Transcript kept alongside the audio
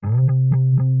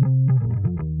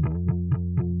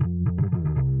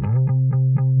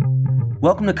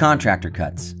Welcome to Contractor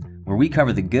Cuts, where we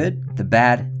cover the good, the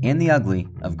bad, and the ugly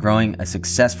of growing a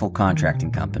successful contracting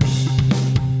company.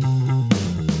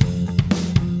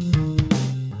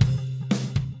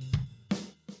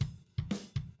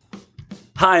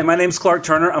 Hi, my name's Clark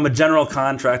Turner. I'm a general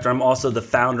contractor. I'm also the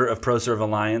founder of ProServe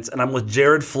Alliance, and I'm with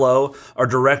Jared Flo, our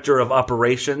director of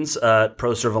operations at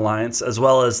ProServe Alliance, as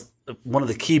well as one of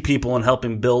the key people in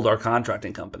helping build our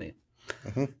contracting company.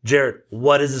 Jared,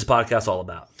 what is this podcast all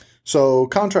about? So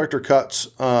Contractor Cuts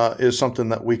is something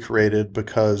that we created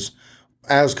because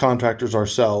as contractors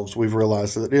ourselves, we've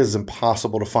realized that it is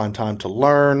impossible to find time to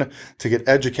learn, to get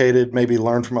educated, maybe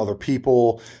learn from other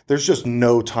people. There's just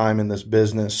no time in this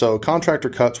business. So Contractor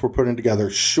Cuts, we're putting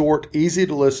together short, easy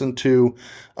to listen to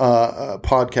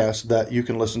podcasts that you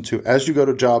can listen to as you go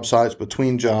to job sites,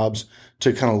 between jobs,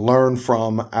 to kind of learn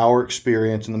from our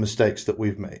experience and the mistakes that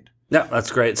we've made. Yeah,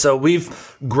 that's great. So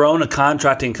we've grown a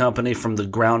contracting company from the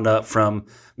ground up, from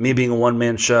me being a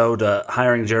one-man show to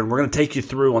hiring Jared. We're going to take you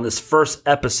through on this first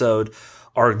episode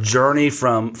our journey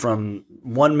from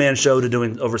one-man show to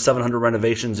doing over 700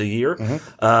 renovations a year,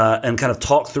 and kind of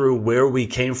talk through where we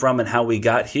came from and how we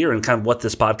got here and kind of what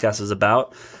this podcast is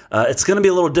about. It's going to be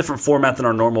a little different format than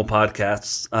our normal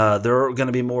podcasts. There are going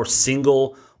to be more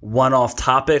single one-off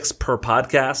topics per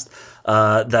podcast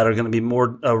that are going to be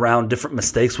more around different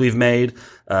mistakes we've made,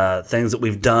 things that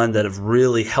we've done that have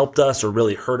really helped us or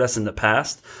really hurt us in the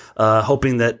past,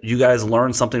 hoping that you guys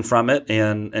learn something from it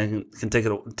and can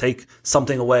take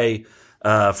something away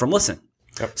from listening.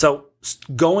 Yep. So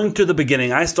going to the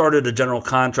beginning, I started a general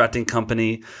contracting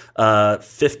company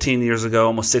 15 years ago,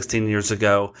 almost 16 years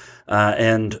ago,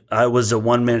 and I was a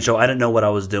one-man show. I didn't know what I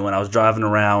was doing. I was driving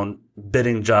around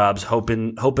bidding jobs,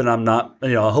 hoping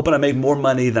I make more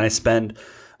money than I spend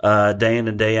day in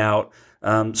and day out.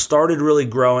 Started really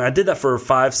growing. I did that for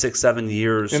 5, 6, 7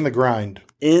 years. In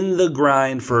the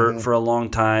grind for a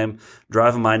long time,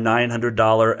 driving my $900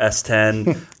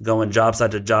 S10, going job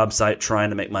site to job site, trying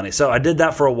to make money. So I did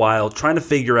that for a while, trying to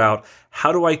figure out,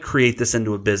 how do I create this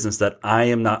into a business that I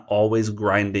am not always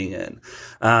grinding in?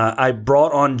 I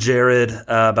brought on Jared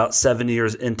about 7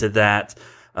 years into that.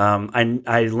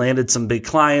 I landed some big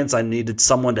clients. I needed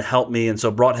someone to help me, and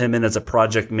so brought him in as a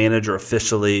project manager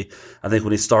officially, I think,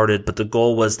 when he started. But the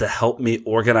goal was to help me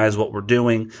organize what we're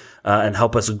doing and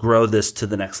help us grow this to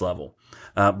the next level.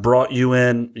 Brought you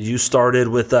in. You started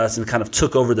with us and kind of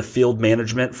took over the field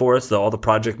management for us, all the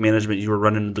project management. You were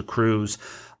running the crews.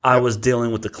 I was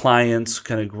dealing with the clients,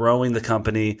 kind of growing the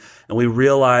company, and we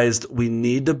realized we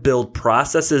need to build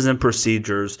processes and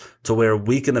procedures to where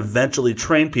we can eventually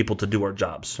train people to do our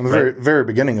jobs. And the very, very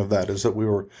beginning of that is that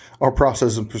our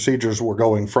processes and procedures were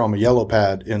going from a yellow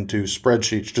pad into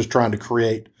spreadsheets, just trying to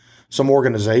create some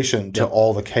organization to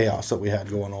all the chaos that we had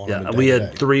going on. Yeah, we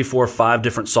had 3, 4, 5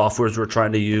 different softwares we were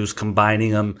trying to use, combining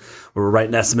them. We were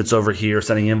writing estimates over here,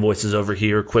 sending invoices over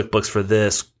here, QuickBooks for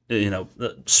this,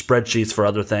 spreadsheets for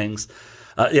other things.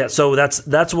 So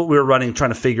that's what we were running,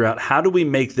 trying to figure out, how do we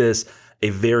make this a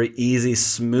very easy,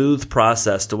 smooth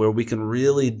process to where we can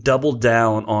really double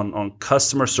down on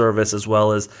customer service, as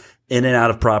well as in and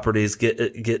out of properties,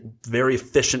 get very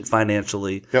efficient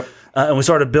financially. Yep. And we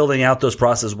started building out those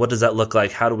processes. What does that look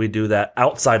like? How do we do that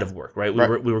outside of work, right?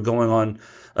 We were going on,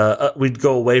 we'd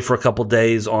go away for a couple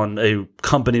days on a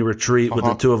company retreat with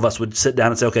the two of us, would sit down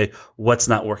and say, okay, what's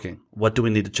not working? What do we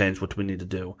need to change? What do we need to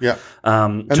do? Yeah.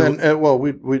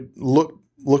 We'd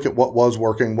look at what was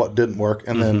working, what didn't work,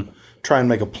 and then try and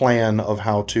make a plan of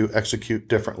how to execute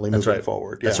differently moving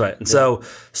forward. Yeah. That's right. And so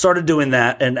started doing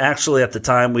that. And actually at the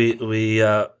time we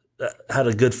had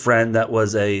a good friend that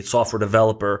was a software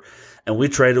developer, and we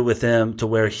traded with him to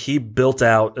where he built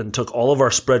out and took all of our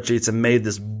spreadsheets and made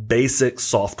this basic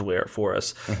software for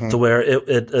us, to where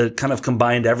it kind of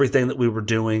combined everything that we were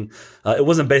doing. It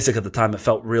wasn't basic at the time. It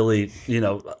felt really,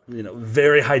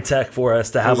 very high tech for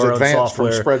us to have our own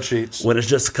software from spreadsheets when it's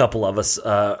just a couple of us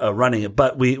running it.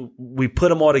 But we put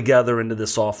them all together into the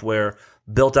software,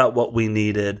 built out what we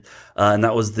needed, and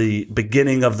that was the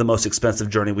beginning of the most expensive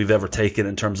journey we've ever taken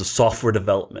in terms of software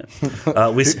development.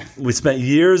 We spent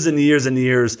years and years and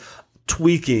years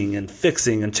tweaking and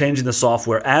fixing and changing the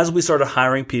software. As we started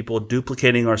hiring people,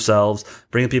 duplicating ourselves,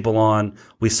 bringing people on,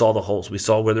 we saw the holes. We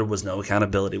saw where there was no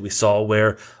accountability. We saw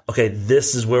where, okay,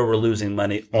 this is where we're losing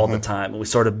money all the time. And we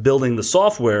started building the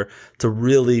software to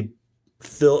really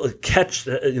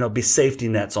be safety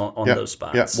nets on those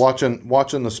spots. Yeah,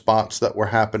 watching the spots that were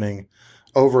happening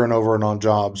over and over and on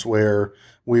jobs where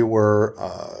we were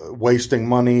wasting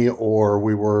money, or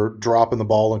we were dropping the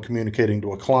ball and communicating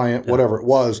to a client, whatever it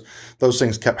was, those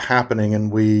things kept happening.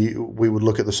 And we would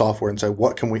look at the software and say,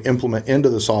 what can we implement into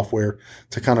the software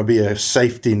to kind of be a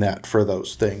safety net for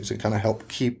those things and kind of help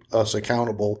keep us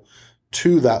accountable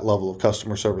to that level of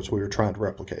customer service we were trying to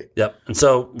replicate. Yep. And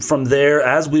so from there,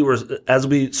 as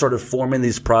we started forming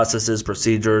these processes,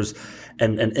 procedures,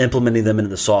 and implementing them into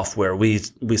the software, we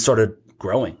started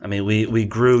growing. I mean, we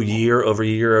grew year over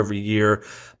year over year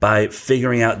by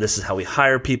figuring out this is how we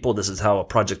hire people. This is how a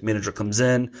project manager comes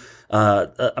in.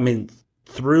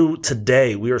 Through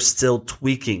today, we are still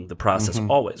tweaking the process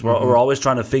always. We're always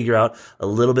trying to figure out a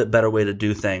little bit better way to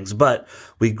do things. But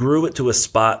we grew it to a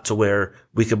spot to where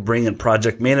we could bring in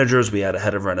project managers. We had a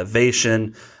head of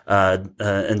renovation.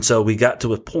 And so we got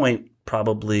to a point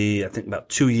probably, I think about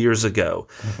 2 years ago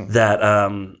that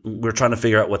we're trying to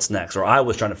figure out what's next, or I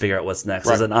was trying to figure out what's next.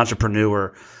 As an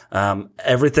entrepreneur,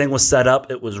 everything was set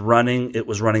up. It was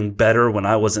running better when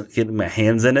I wasn't getting my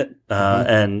hands in it.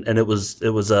 And it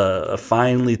was a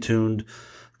finely tuned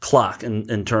clock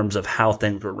in terms of how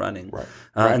things were running. Right.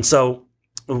 And so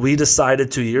we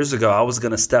decided 2 years ago I was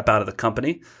going to step out of the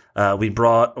company. We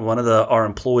brought one of our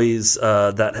employees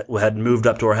that had moved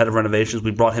up to our head of renovations.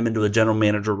 We brought him into a general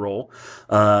manager role,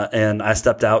 and I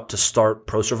stepped out to start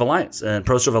ProServe Alliance. And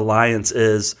ProServe Alliance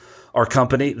is our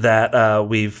company that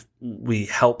we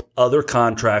help other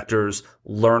contractors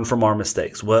learn from our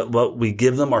mistakes. What we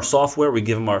give them our software, we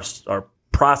give them our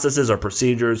processes, our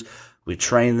procedures. We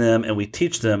train them and we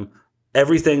teach them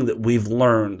everything that we've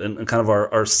learned and kind of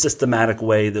our systematic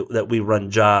way that we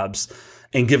run jobs,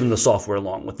 and give them the software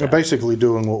along with that. They're basically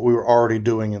doing what we were already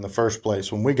doing in the first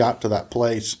place. When we got to that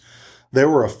place, there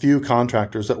were a few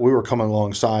contractors that we were coming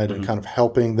alongside and kind of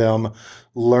helping them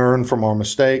learn from our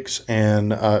mistakes,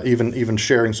 and even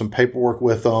sharing some paperwork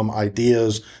with them,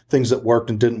 ideas, things that worked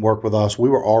and didn't work with us. We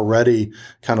were already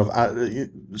kind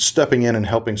of stepping in and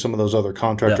helping some of those other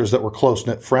contractors that were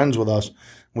close-knit friends with us.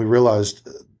 We realized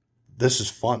this is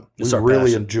fun. We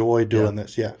really enjoy doing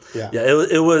this. Yeah.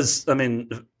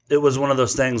 It was one of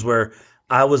those things where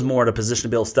I was more in a position to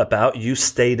be able to step out. You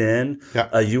stayed in.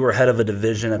 Yeah. You were head of a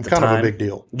division at the time. Kind of a big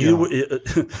deal.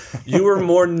 You were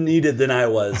more needed than I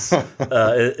was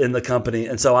in the company.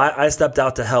 And so I stepped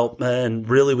out to help. And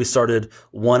really we started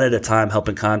one at a time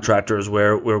helping contractors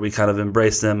where we kind of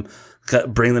embrace them,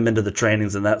 bring them into the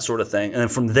trainings and that sort of thing. And then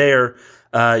from there,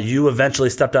 you eventually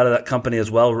stepped out of that company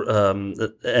as well,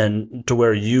 and to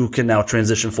where you can now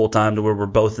transition full time to where we're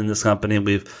both in this company, and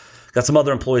we've got some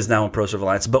other employees now in ProServe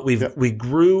Alliance. But we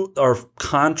grew our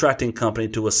contracting company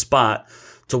to a spot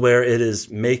to where it is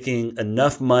making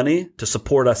enough money to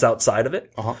support us outside of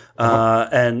it,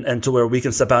 and to where we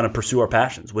can step out and pursue our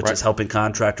passions, which is helping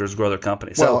contractors grow their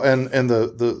company. So, and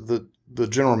the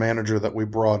general manager that we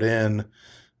brought in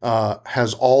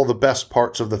has all the best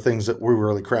parts of the things that we're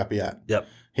really crappy at. Yep.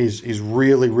 He's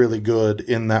really, really good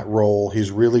in that role.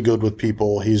 He's really good with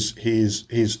people. He's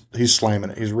slamming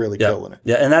it. He's really killing it.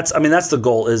 Yeah, and that's the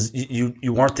goal. Is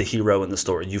you aren't the hero in the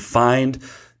story. You find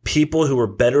people who are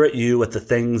better at you at the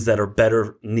things that are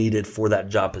better needed for that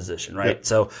job position, right? Yep.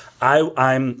 So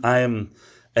I'm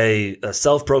a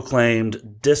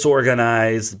self-proclaimed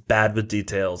disorganized, bad with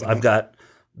details. I've got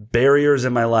barriers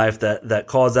in my life that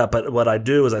cause that. But what I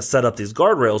do is I set up these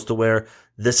guardrails to where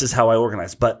this is how I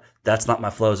organize. But that's not my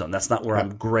flow zone. That's not where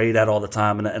I'm great at all the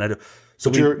time. And I do.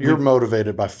 So you're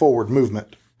motivated by forward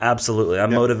movement. Absolutely.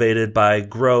 I'm motivated by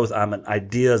growth. I'm an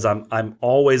ideas. I'm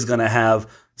always going to have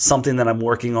something that I'm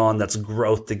working on that's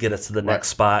growth to get us to the next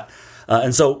spot.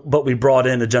 But we brought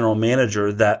in a general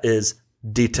manager that is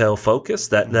detail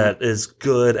focused, that is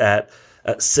good at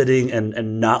sitting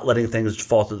and not letting things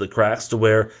fall through the cracks, to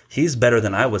where he's better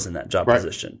than I was in that job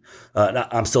position. Now,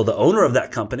 I'm still the owner of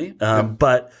that company,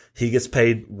 but he gets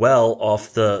paid well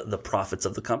off the profits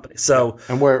of the company. So,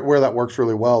 and where that works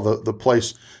really well, the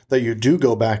place that you do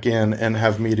go back in and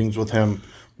have meetings with him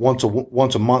once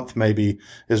a month maybe,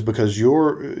 is because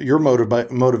you're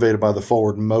motivated by the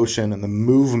forward motion and the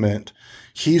movement.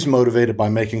 He's motivated by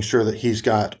making sure that he's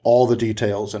got all the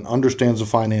details and understands the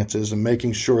finances, and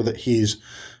making sure that he's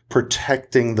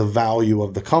protecting the value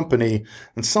of the company.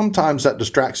 And sometimes that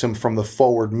distracts him from the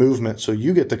forward movement. So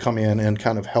you get to come in and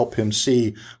kind of help him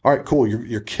see, all right, cool,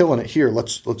 you're killing it here.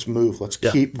 Let's move. Let's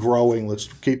keep growing. Let's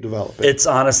keep developing. It's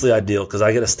honestly ideal because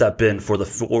I get to step in for the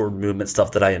forward movement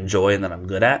stuff that I enjoy and that I'm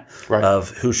good at. Right. Of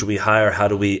who should we hire? How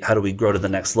do we grow to the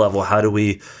next level? How do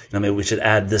we, maybe we should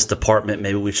add this department.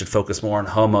 Maybe we should focus more on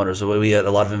homeowners. We had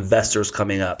a lot of investors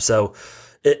coming up. So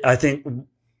I think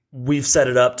we've set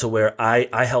it up to where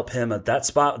I help him at that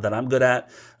spot that I'm good at,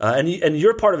 and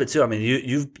you're part of it too. I mean,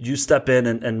 you step in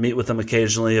and meet with them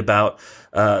occasionally about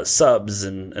subs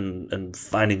and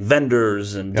finding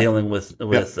vendors and dealing with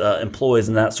employees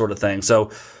and that sort of thing.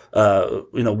 So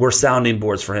we're sounding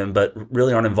boards for him, but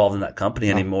really aren't involved in that company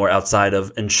anymore outside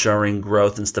of ensuring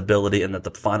growth and stability, and that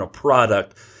the final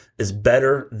product is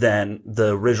better than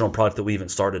the original product that we even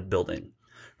started building.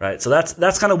 Right. So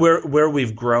that's kind of where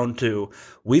we've grown to.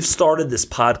 We've started this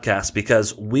podcast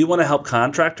because we want to help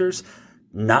contractors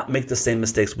not make the same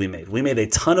mistakes we made. We made a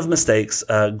ton of mistakes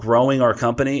growing our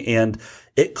company, and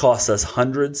it cost us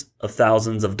hundreds of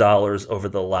thousands of dollars over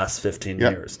the last 15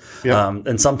 years.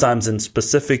 And sometimes in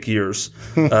specific years,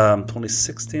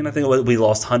 2016, I think we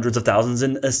lost hundreds of thousands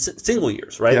in single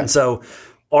years. Right. And so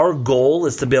our goal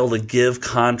is to be able to give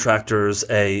contractors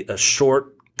a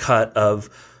shortcut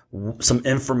of some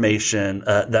information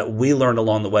that we learned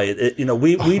along the way.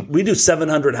 We do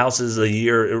 700 houses a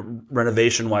year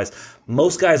renovation wise.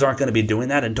 Most guys aren't going to be doing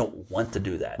that and don't want to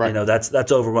do that. Right.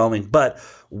 That's overwhelming. But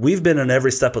we've been in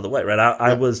every step of the way. Right.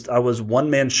 I was one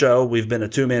man show. We've been a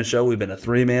 2-man show. We've been a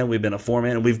 3-man. We've been a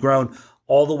 4-man, and we've grown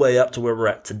all the way up to where we're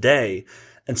at today.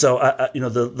 And so,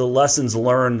 the lessons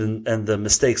learned and the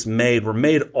mistakes made were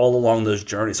made all along those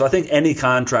journeys. So I think any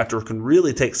contractor can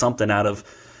really take something out of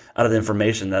the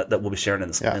information that we'll be sharing in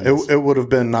this. It would have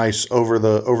been nice over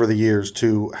the years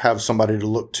to have somebody to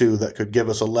look to that could give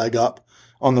us a leg up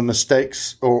on the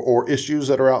mistakes or issues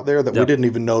that are out there that we didn't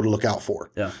even know to look out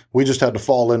for. Yeah. We just had to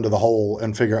fall into the hole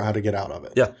and figure out how to get out of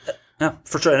it. Yeah,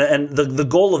 for sure. And the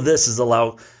goal of this is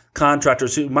allow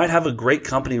contractors who might have a great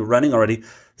company running already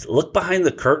look behind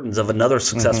the curtains of another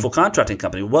successful contracting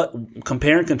company.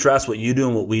 Compare and contrast what you do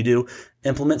and what we do.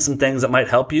 Implement some things that might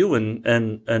help you,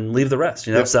 and leave the rest.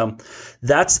 So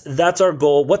that's our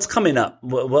goal. What's coming up?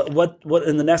 What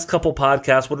in the next couple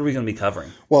podcasts? What are we going to be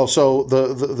covering? Well, so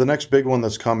the next big one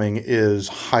that's coming is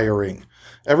hiring.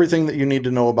 Everything that you need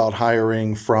to know about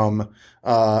hiring, from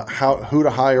who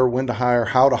to hire, when to hire,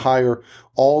 how to hire,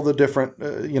 all the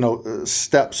different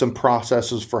steps and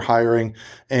processes for hiring,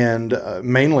 and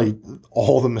mainly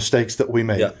all the mistakes that we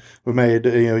made. Yeah. We made,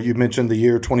 you mentioned the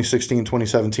year 2016,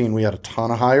 2017, we had a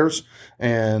ton of hires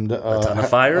and a ton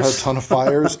of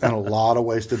fires, and a lot of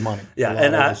wasted money. Yeah,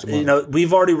 and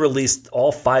we've already released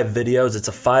all 5 videos. It's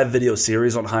a 5-video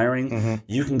series on hiring.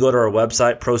 You can go to our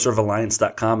website,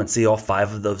 ProServeAlliance.com, and see all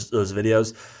 5 of those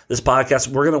videos. This podcast,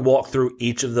 we're going to walk through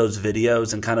each of those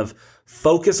videos and kind of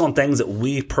focus on things that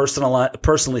we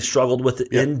personally struggled with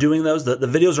in doing those. The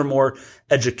videos are more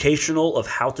educational of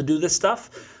how to do this stuff.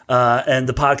 And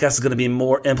the podcast is going to be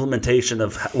more implementation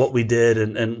of what we did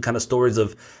and kind of stories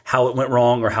of how it went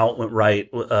wrong or how it went right.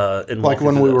 Like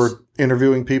when we were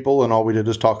interviewing people and all we did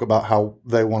is talk about how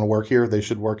they want to work here, they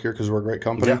should work here because we're a great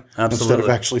company. Yeah, absolutely. Instead of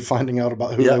actually finding out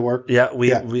about who they work. Yeah,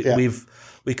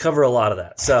 we cover a lot of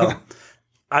that. So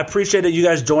I appreciate you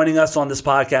guys joining us on this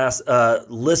podcast.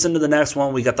 Listen to the next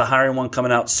one. We got the hiring one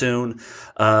coming out soon.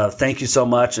 Thank you so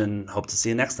much, and hope to see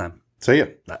you next time. See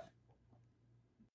you. Bye.